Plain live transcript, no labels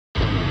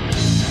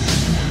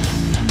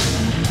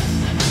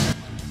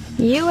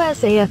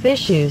USAF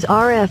issues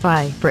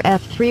RFI for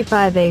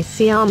F-35A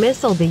SiAW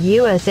missile. The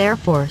U.S. Air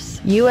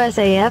Force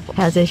USAF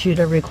has issued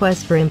a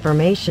request for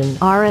information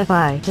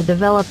RFI to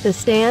develop the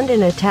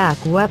stand-and attack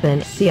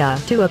weapon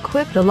SiAW to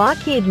equip the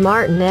Lockheed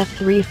Martin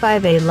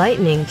F-35A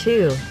Lightning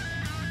II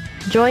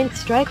Joint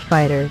Strike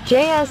Fighter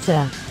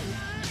JSF.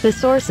 The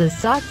sources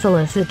sought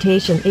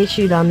solicitation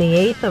issued on the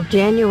 8th of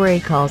January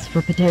calls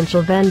for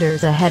potential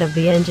vendors ahead of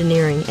the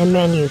engineering and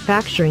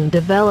manufacturing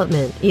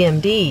development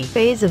 (EMD)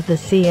 phase of the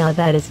SiAW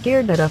that is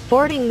geared at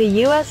affording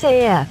the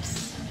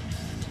USAF's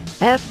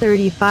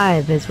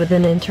F-35As with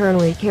an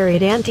internally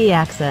carried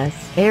anti-access,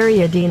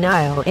 area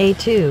denial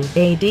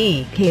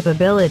A2/AD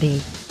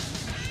capability.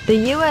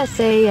 The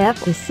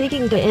USAF is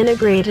seeking to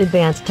integrate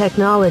advanced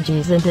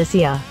technologies into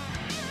SiAW.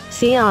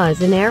 SiAW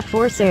is an Air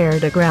Force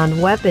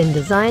air-to-ground weapon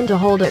designed to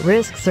hold at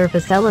risk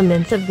surface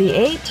elements of the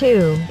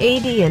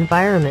A2/AD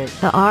environment,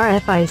 the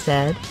RFI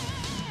said.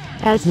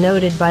 As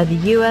noted by the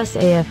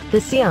USAF, the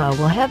SiAW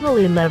will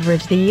heavily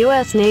leverage the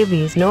U.S.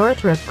 Navy's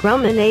Northrop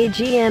Grumman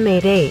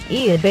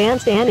AGM-88E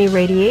Advanced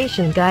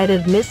Anti-Radiation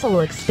Guided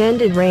Missile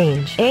Extended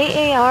Range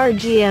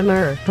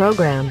AARGMR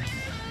program.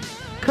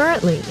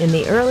 Currently in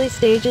the early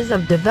stages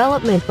of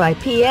development by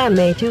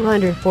PMA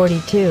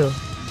 242.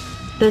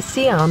 The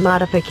SiAW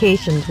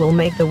modifications will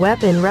make the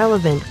weapon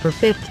relevant for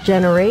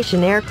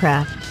fifth-generation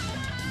aircraft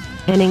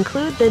and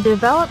include the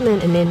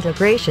development and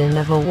integration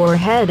of a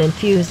warhead and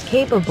fuse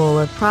capable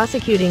of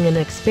prosecuting an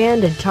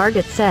expanded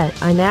target set,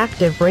 an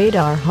active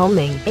radar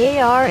homing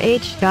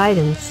ARH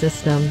guidance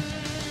system,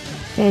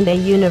 and a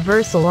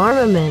Universal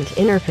Armament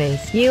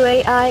Interface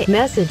UAI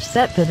message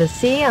set for the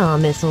SiAW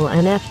missile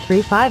and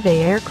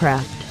F-35A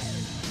aircraft.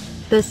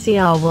 The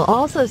SiAW will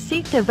also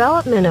seek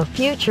development of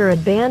future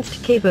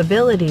advanced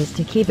capabilities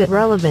to keep it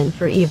relevant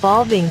for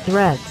evolving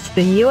threats,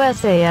 the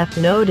USAF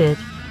noted.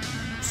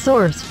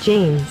 Source: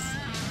 James.